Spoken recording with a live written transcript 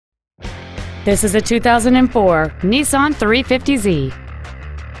This is a 2004 Nissan 350Z.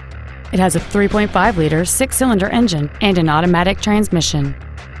 It has a 3.5-liter six-cylinder engine and an automatic transmission.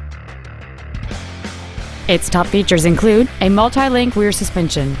 Its top features include a multi-link rear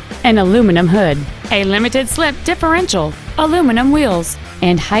suspension, an aluminum hood, a limited-slip differential, aluminum wheels,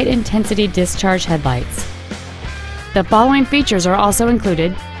 and high-intensity discharge headlights. The following features are also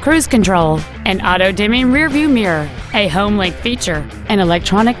included: cruise control, an auto-dimming rear-view mirror, a home link feature, an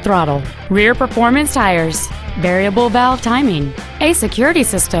electronic throttle, rear performance tires, variable valve timing, a security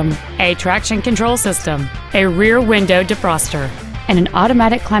system, a traction control system, a rear window defroster, and an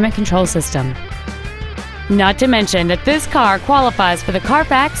automatic climate control system. Not to mention that this car qualifies for the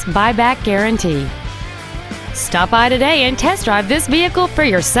Carfax buyback guarantee. Stop by today and test drive this vehicle for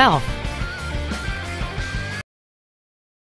yourself.